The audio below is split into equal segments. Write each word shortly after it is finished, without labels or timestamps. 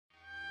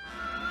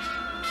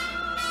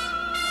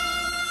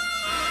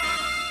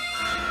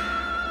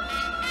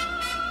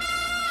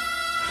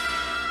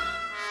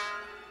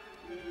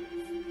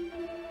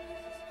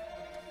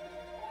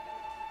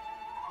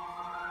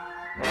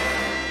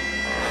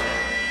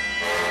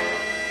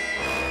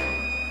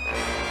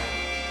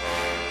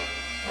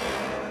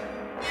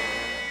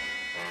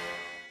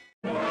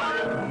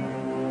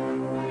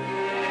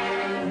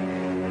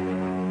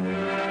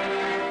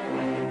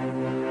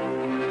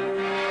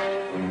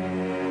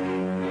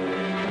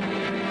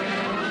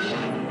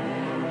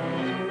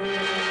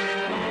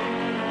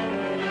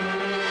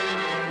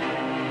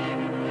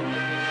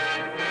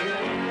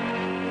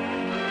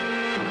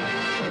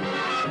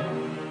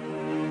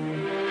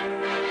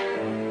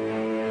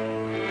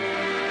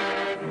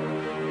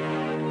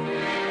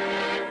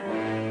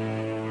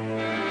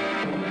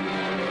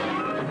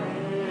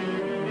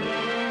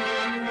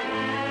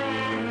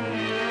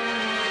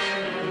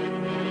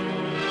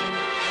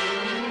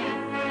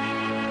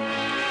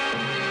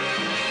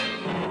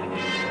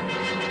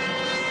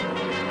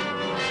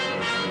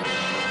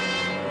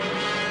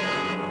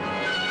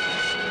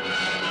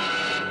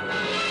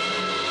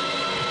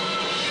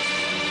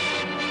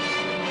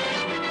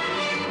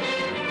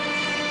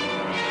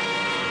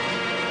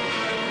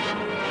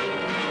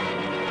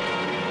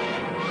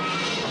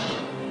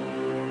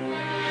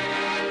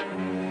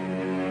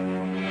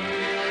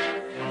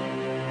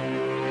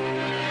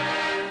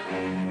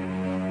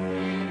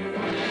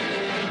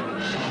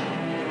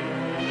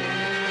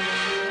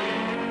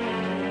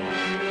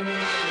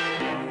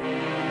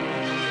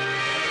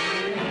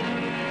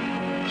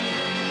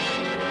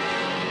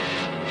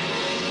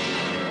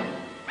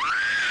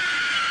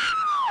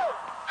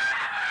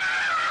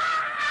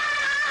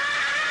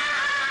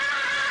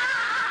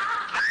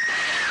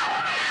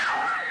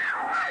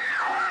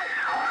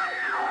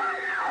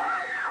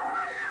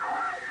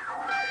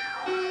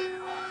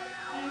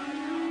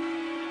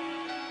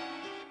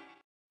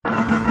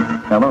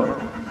Hello,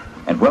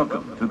 and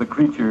welcome to the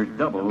Creature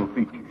Double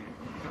Feature.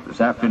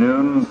 This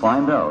afternoon,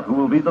 find out who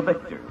will be the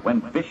victor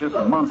when vicious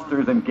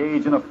monsters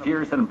engage in a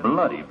fierce and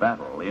bloody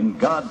battle in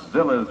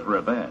Godzilla's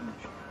Revenge.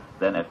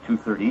 Then at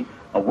 2:30,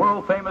 a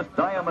world-famous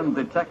diamond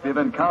detective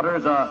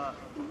encounters a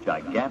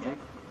gigantic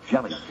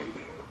jellyfish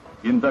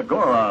in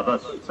Dagora, the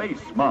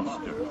Space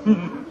Monster.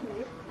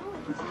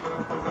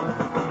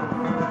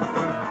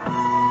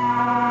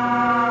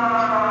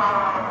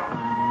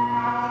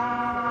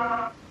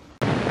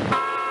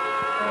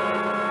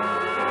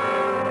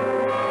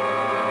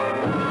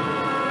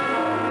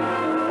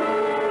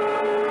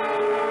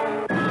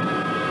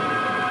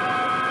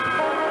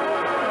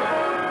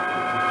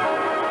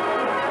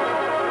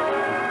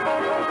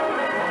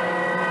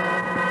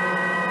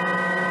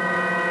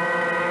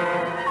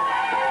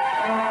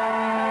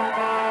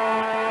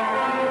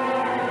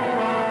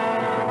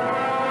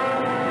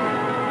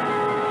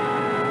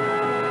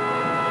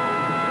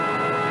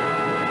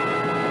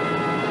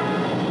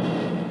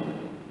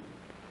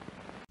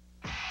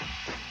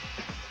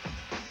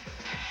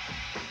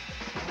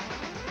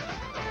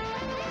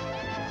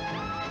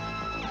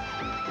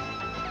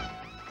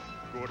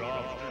 Good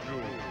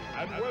afternoon,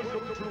 and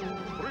welcome to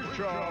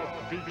Creature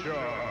Features.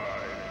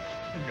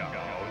 Now,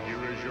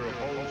 here is your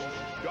host,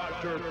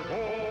 Dr.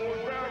 Paul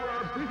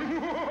Bearer.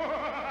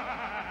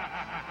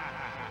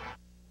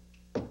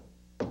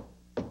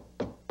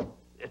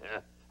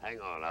 Hang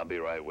on, I'll be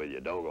right with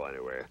you. Don't go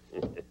anywhere.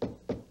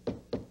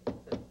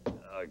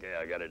 Okay,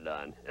 I got it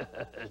done.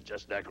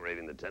 Just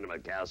decorating the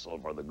tenement castle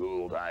for the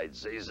Ghoul Tide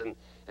season.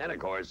 And of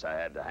course, I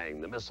had to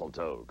hang the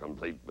mistletoe,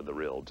 complete with the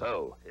real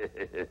toe.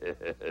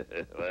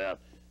 Well,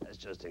 that's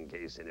just in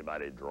case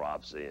anybody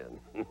drops in.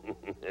 A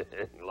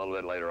little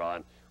bit later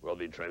on, we'll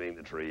be trimming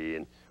the tree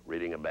and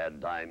reading a bad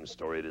time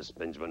story to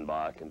Spinjman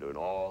Bach and doing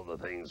all the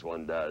things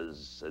one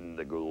does in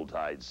the Ghoul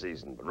Tide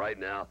season. But right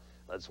now,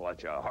 let's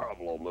watch a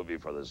horrible old movie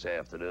for this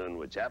afternoon,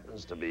 which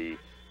happens to be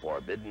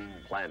Forbidden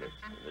Planet.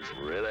 And it's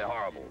really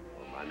horrible.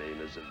 Well, my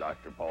name is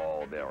Dr.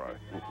 Paul Bearer.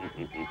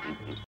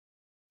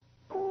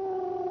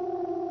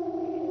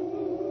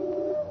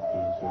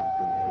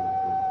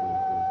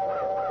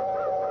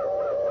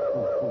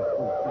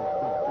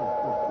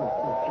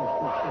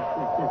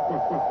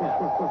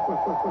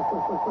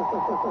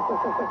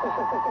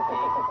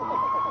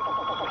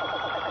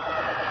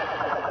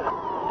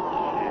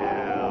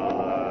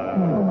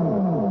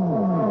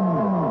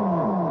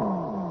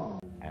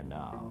 And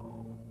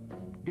now,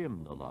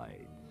 dim the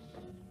lights,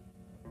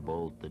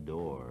 bolt the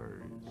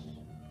doors,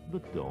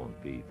 but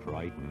don't be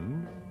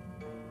frightened.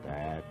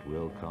 That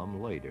will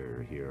come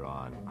later here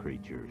on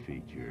Creature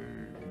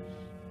Features.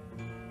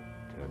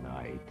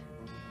 Tonight,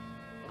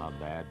 a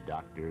mad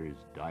doctor's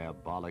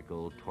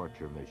diabolical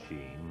torture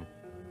machine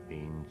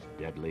means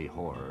deadly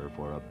horror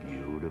for a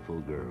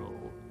beautiful girl.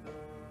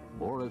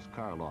 Boris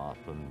Karloff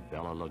and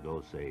Bela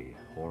Lugosi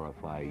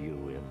horrify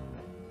you in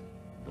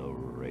The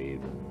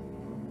Raven.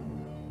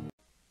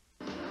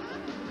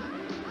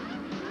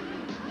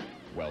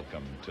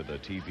 Welcome to the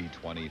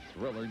TV20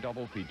 thriller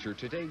double feature.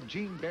 Today,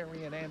 Gene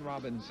Barry and Ann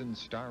Robinson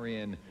star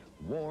in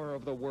War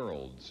of the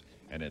Worlds.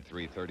 And at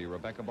 3:30,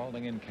 Rebecca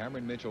Balding and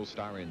Cameron Mitchell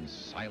star in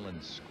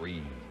Silent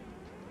Scream.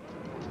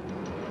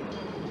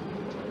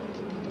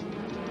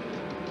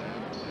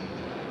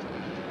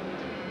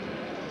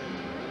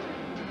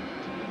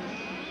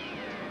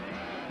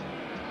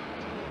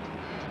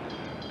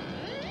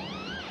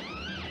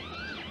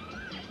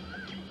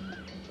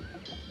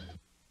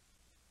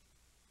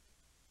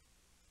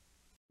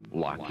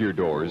 Lock your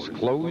doors,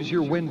 close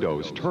your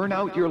windows, turn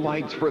out your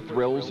lights, for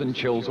thrills and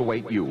chills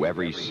await you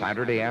every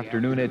Saturday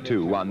afternoon at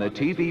 2 on the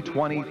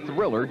TV20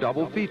 Thriller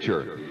Double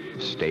Feature.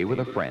 Stay with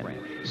a friend,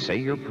 say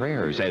your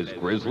prayers as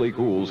grisly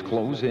ghouls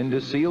close in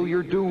to seal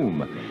your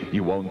doom.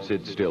 You won't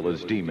sit still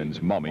as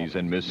demons, mummies,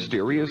 and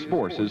mysterious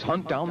forces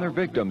hunt down their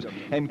victims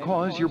and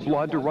cause your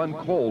blood to run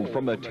cold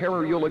from the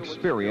terror you'll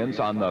experience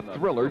on the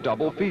Thriller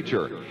Double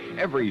Feature.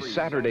 Every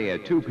Saturday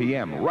at 2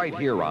 p.m. right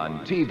here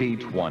on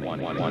TV20.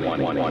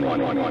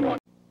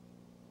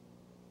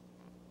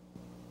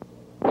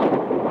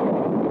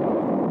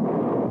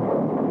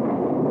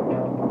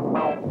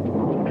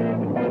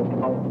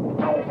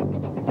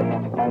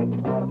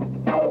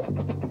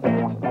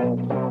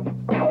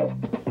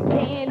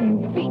 Can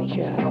you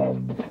feature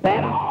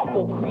that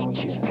awful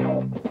creature?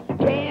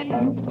 Can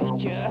you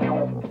feature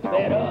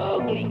that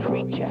ugly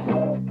creature?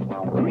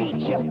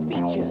 Creature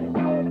features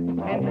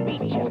and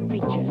feature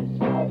features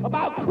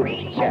about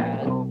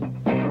creatures.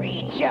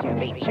 Creature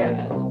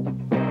features.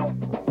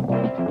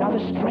 Now the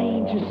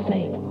strangest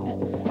thing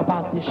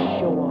about this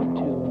show or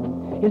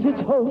two is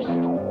its host,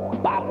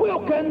 Bob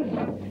Wilkins,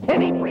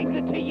 and he brings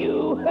it to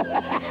you.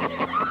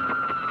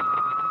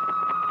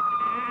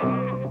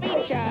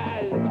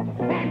 Features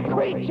and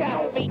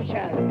creature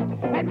features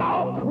and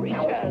more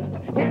creatures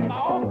and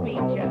more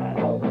features.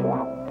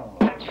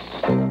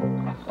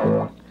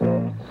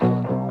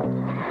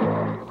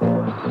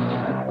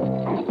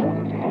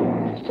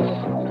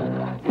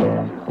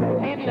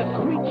 And the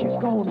creature's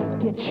gonna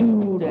get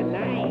you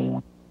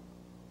tonight.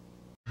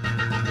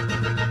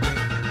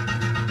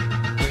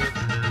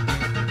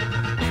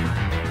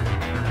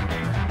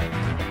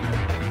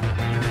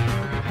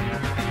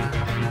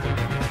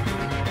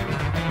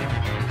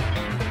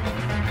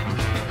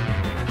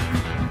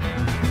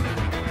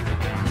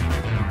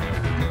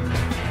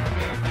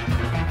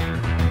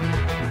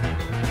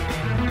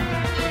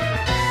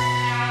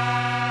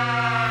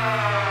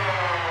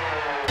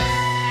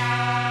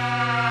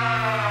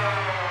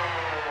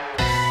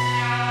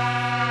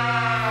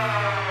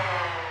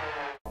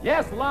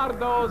 Yes,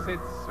 Lardos,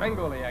 it's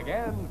Svengoolie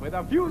again with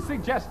a few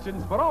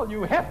suggestions for all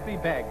you hefty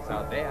bags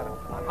out there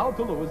on how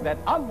to lose that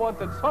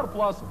unwanted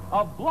surplus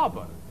of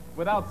blubber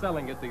without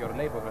selling it to your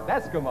neighborhood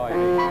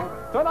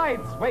Eskimo.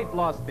 Tonight's weight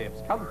loss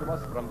tips come to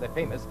us from the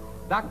famous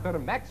Dr.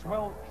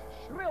 Maxwell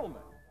Shrillman.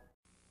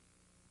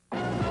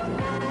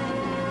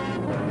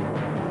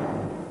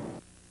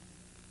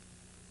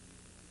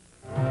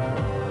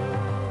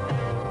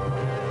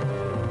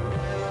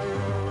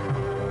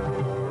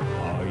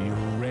 Are you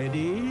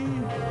ready?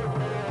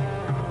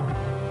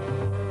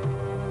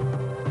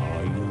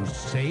 Are you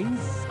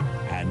safe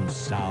and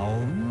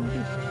sound?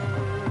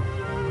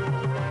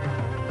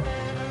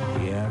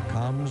 Here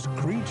comes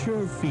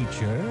Creature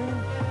Feature.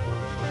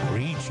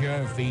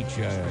 Creature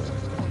Feature.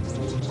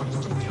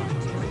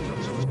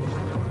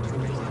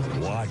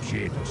 Watch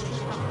it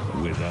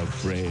with a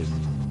friend.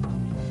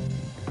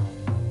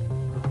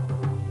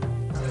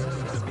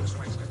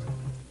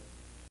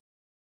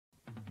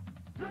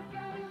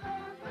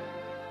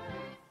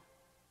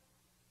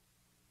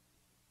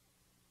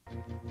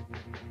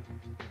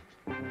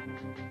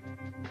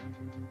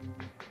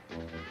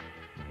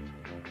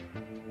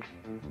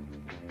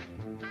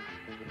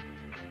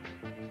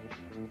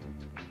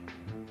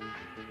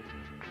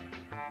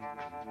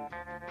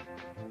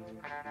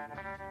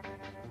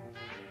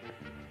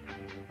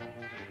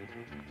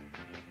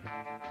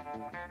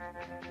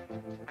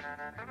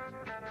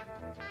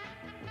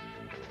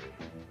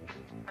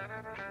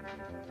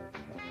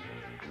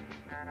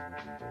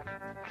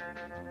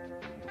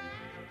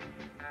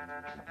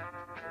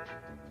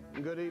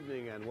 Good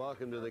evening and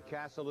welcome to the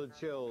Castle of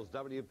Chills,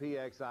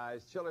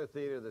 WPXI's Chiller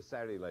Theater, the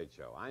Saturday Late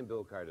Show. I'm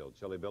Bill Cardille,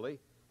 Chilly Billy,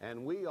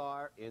 and we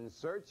are in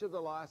search of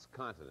the lost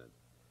continent.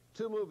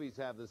 Two movies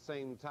have the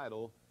same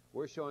title.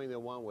 We're showing the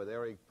one with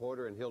Eric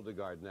Porter and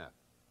Hildegard Neff.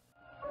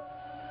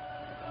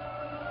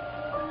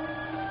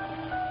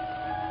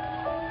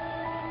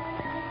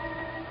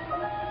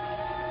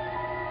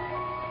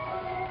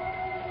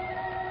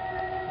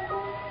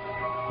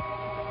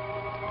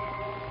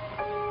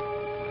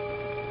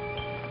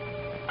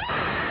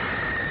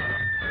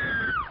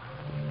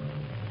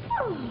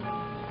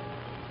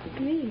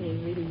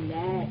 Really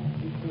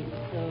nasty thing,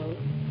 so.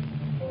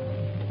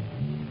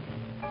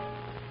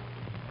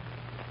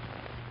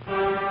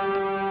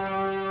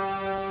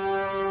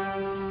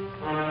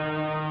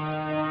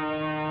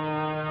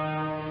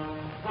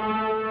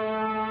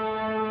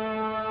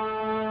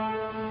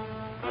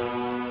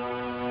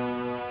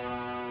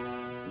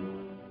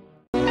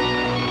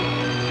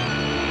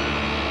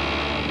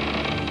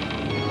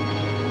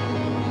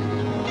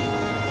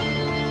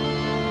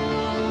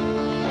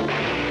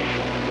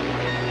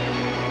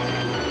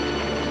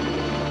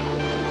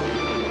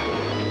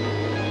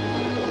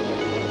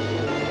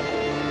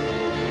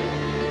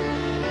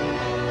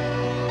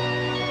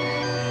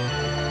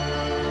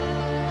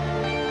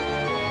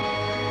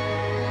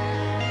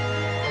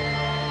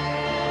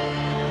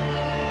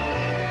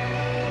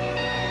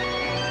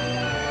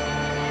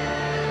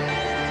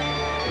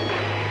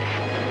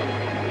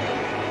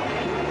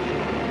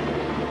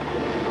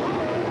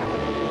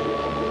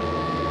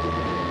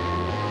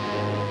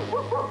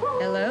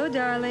 Hello,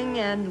 darling,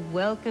 and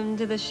welcome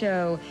to the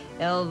show.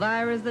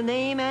 Elvira's the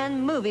name,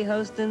 and movie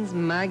hosting's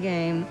my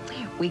game.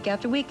 Week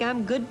after week,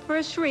 I'm good for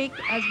a shriek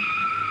as...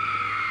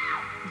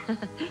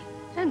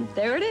 And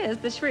there it is,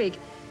 the shriek.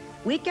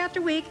 Week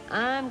after week,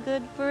 I'm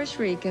good for a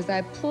shriek as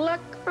I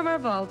pluck from our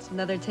vaults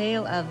another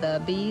tale of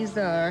the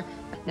bizarre.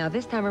 Now,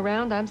 this time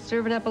around, I'm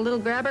serving up a little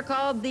grabber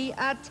called The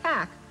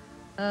Attack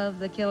of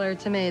the Killer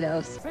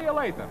Tomatoes. See you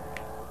later.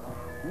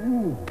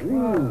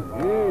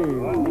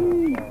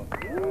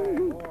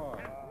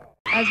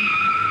 As